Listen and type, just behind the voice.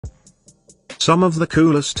Some of the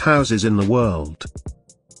coolest houses in the world.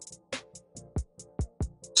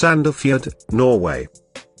 Sandefjord, Norway.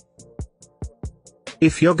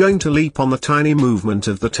 If you're going to leap on the tiny movement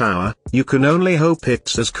of the tower, you can only hope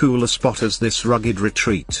it's as cool a spot as this rugged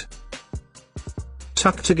retreat.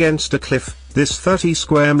 Tucked against a cliff, this 30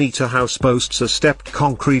 square meter house boasts a stepped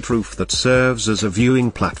concrete roof that serves as a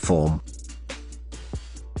viewing platform.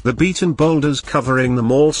 The beaten boulders covering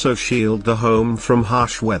them also shield the home from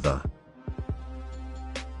harsh weather.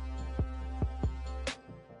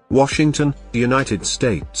 Washington, United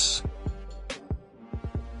States.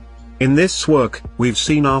 In this work, we've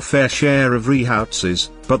seen our fair share of rehouses,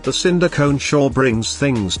 but the cinder cone sure brings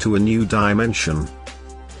things to a new dimension.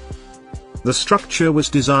 The structure was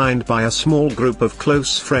designed by a small group of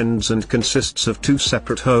close friends and consists of 2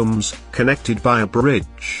 separate homes, connected by a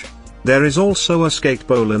bridge. There is also a skate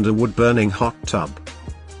bowl and a wood-burning hot tub.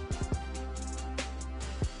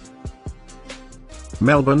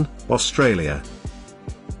 Melbourne, Australia.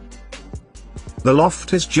 The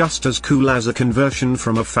loft is just as cool as a conversion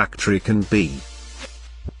from a factory can be.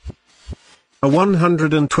 A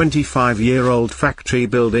 125-year-old factory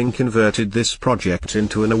building converted this project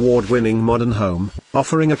into an award-winning modern home,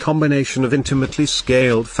 offering a combination of intimately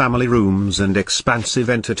scaled family rooms and expansive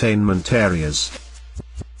entertainment areas.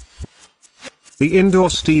 The indoor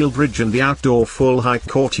steel bridge and the outdoor full-height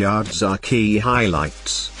courtyards are key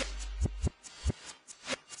highlights.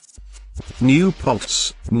 New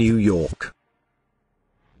Paltz, New York.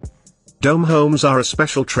 Dome homes are a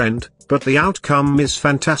special trend, but the outcome is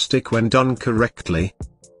fantastic when done correctly.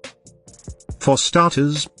 For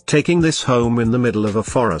starters, taking this home in the middle of a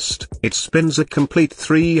forest, it spins a complete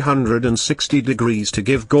 360 degrees to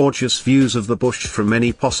give gorgeous views of the bush from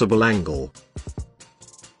any possible angle.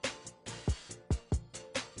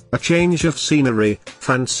 A change of scenery,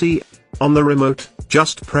 fancy? On the remote,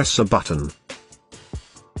 just press a button.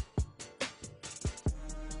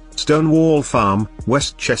 Stonewall Farm,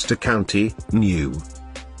 Westchester County, New.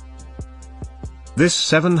 This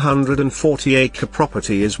 740-acre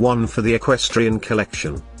property is one for the equestrian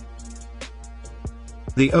collection.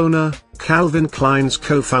 The owner, Calvin Klein's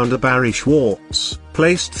co-founder Barry Schwartz,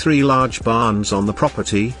 placed 3 large barns on the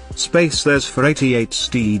property, space there's for 88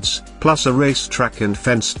 steeds, plus a racetrack and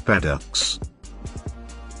fenced paddocks.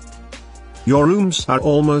 Your rooms are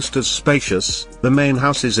almost as spacious. The main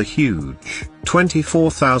house is a huge,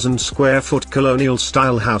 24,000 square foot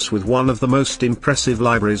colonial-style house with one of the most impressive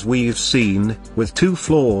libraries we've seen, with 2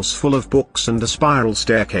 floors full of books and a spiral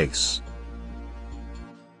staircase.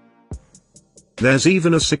 There's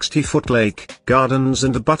even a 60-foot lake, gardens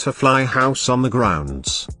and a butterfly house on the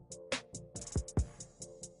grounds.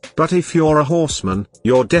 But if you're a horseman,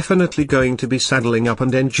 you're definitely going to be saddling up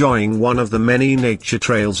and enjoying one of the many nature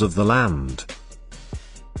trails of the land.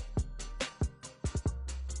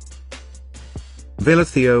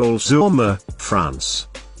 Villethierry-aux-Ormes, France.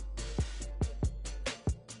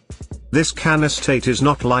 This can estate is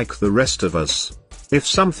not like the rest of us. If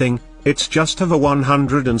something, it's just have a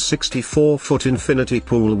 164-foot infinity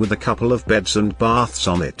pool with a couple of beds and baths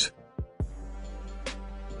on it.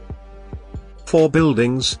 4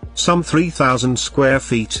 buildings, some 3,000 square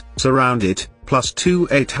feet, surround it, plus 2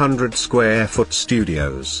 800-square-foot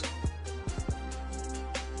studios.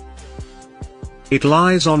 It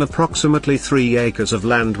lies on approximately 3 acres of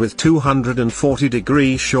land with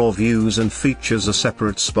 240-degree shore views and features a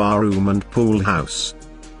separate spa room and pool house.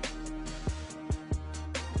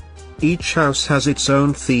 Each house has its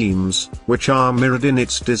own themes, which are mirrored in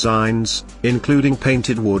its designs, including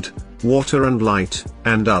painted wood, water and light,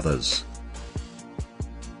 and others.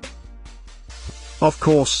 Of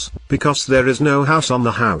course, because there is no house on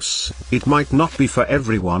the house, it might not be for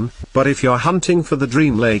everyone, but if you're hunting for the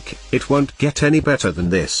dream lake, it won't get any better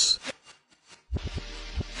than this.